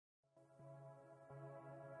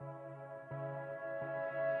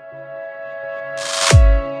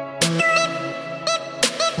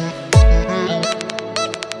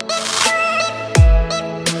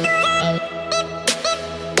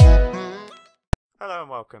Hello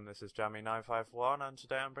and welcome, this is Jammy951 and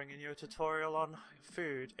today I'm bringing you a tutorial on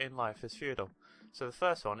food in Life is Feudal. So the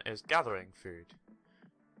first one is gathering food.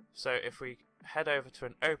 So if we head over to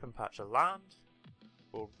an open patch of land,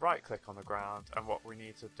 we'll right click on the ground and what we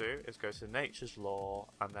need to do is go to Nature's Law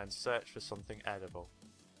and then search for something edible.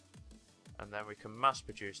 And then we can mass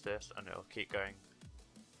produce this and it'll keep going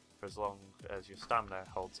for as long as your stamina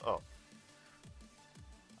holds up.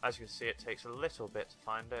 As you can see, it takes a little bit to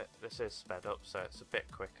find it. This is sped up, so it's a bit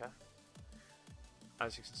quicker.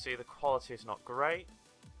 As you can see, the quality is not great,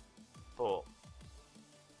 but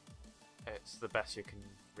it's the best you can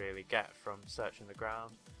really get from searching the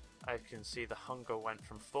ground. As you can see, the hunger went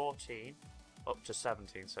from 14 up to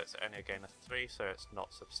 17, so it's only a gain of 3, so it's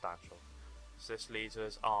not substantial. So this leads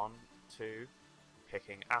us on to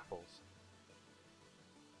picking apples.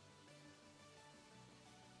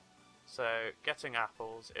 So getting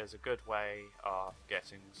apples is a good way of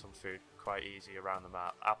getting some food quite easy around the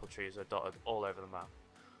map. Apple trees are dotted all over the map.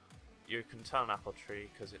 You can tell an apple tree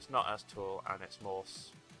because it's not as tall and it's more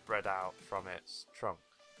spread out from its trunk.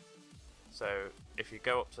 So if you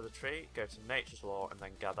go up to the tree, go to Nature's Law and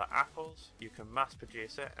then gather apples, you can mass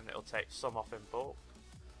produce it and it'll take some off in bulk.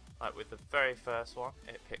 Like with the very first one,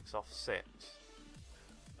 it picks off 6,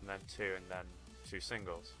 and then 2 and then 2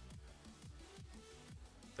 singles.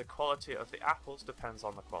 The quality of the apples depends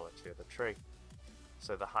on the quality of the tree,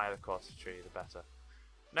 so the higher the quality tree the better.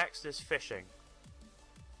 Next is fishing.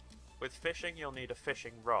 With fishing you'll need a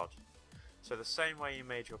fishing rod, so the same way you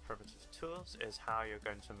made your primitive tools is how you're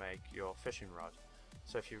going to make your fishing rod.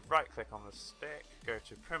 So if you right click on the stick, go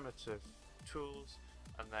to primitive tools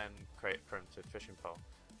and then create a primitive fishing pole.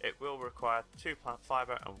 It will require 2 plant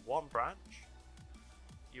fibre and 1 branch.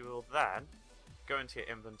 You will then go into your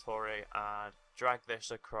inventory and drag this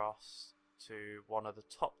across to one of the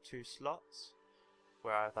top 2 slots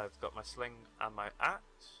where I've got my sling and my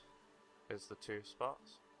axe is the 2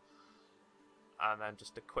 spots, and then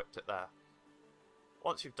just equipped it there.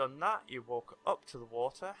 Once you've done that, you walk up to the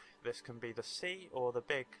water. This can be the sea or the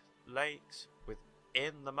big lakes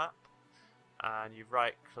within the map, and you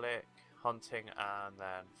right click, hunting, and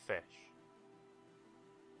then fish.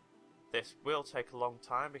 This will take a long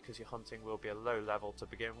time because your hunting will be a low level to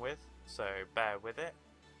begin with, so bear with it.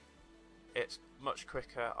 It's much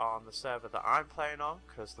quicker on the server that I'm playing on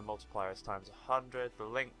because the multiplier is times 100. The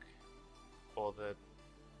link or the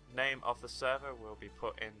name of the server will be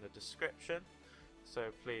put in the description, so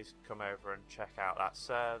please come over and check out that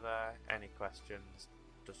server. Any questions,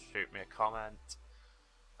 just shoot me a comment.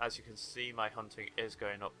 As you can see, my hunting is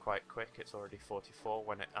going up quite quick. It's already 44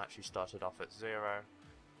 when it actually started off at 0.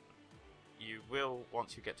 You will,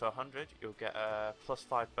 once you get to 100, you'll get a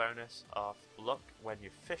 +5 bonus of luck when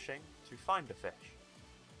you're fishing to find a fish.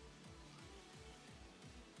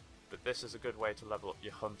 But this is a good way to level up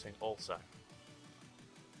your hunting also.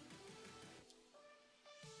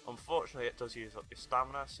 Unfortunately, it does use up your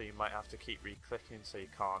stamina, so you might have to keep re-clicking, so you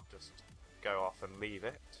can't just go off and leave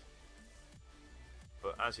it.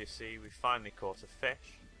 But as you see, we finally caught a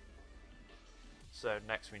fish. So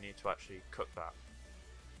next we need to actually cook that.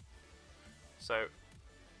 So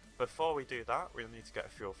before we do that, we'll need to get a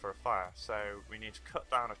fuel for a fire. So we need to cut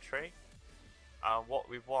down a tree, and what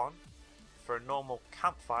we want for a normal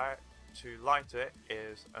campfire to light it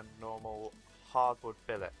is a normal hardwood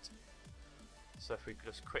billet. So if we could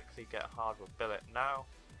just quickly get a hardwood billet now,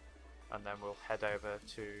 and then we'll head over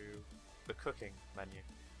to the cooking menu.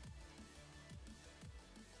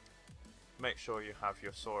 Make sure you have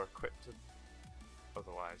your saw equipped,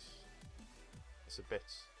 otherwise it's a bit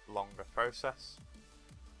longer process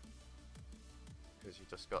because you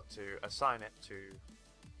just got to assign it to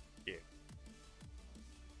you.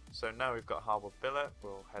 So now we've got hardwood billet,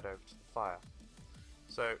 we'll head over to the fire.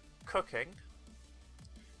 So cooking,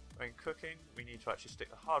 when cooking we need to actually stick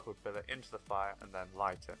the hardwood billet into the fire and then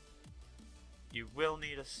light it. You will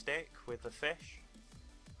need a stick with the fish,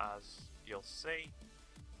 as you'll see,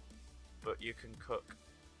 but you can cook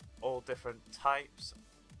all different types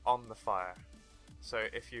on the fire. So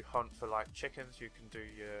if you hunt for like chickens, you can do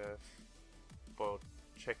your boiled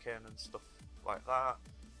chicken and stuff like that,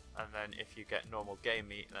 and then if you get normal game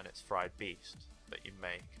meat, then it's fried beast that you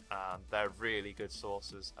make, and they're really good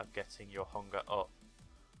sources of getting your hunger up.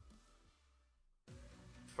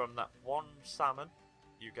 From that 1 salmon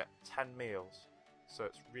you get 10 meals, so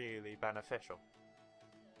it's really beneficial.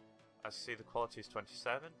 As you see, the quality is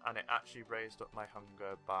 27 and it actually raised up my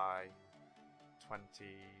hunger by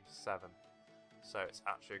 27. So it's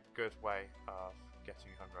actually a good way of getting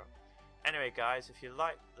your hunger up. Anyway guys, if you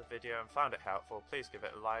liked the video and found it helpful, please give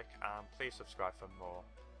it a like and please subscribe for more.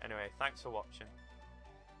 Anyway, thanks for watching.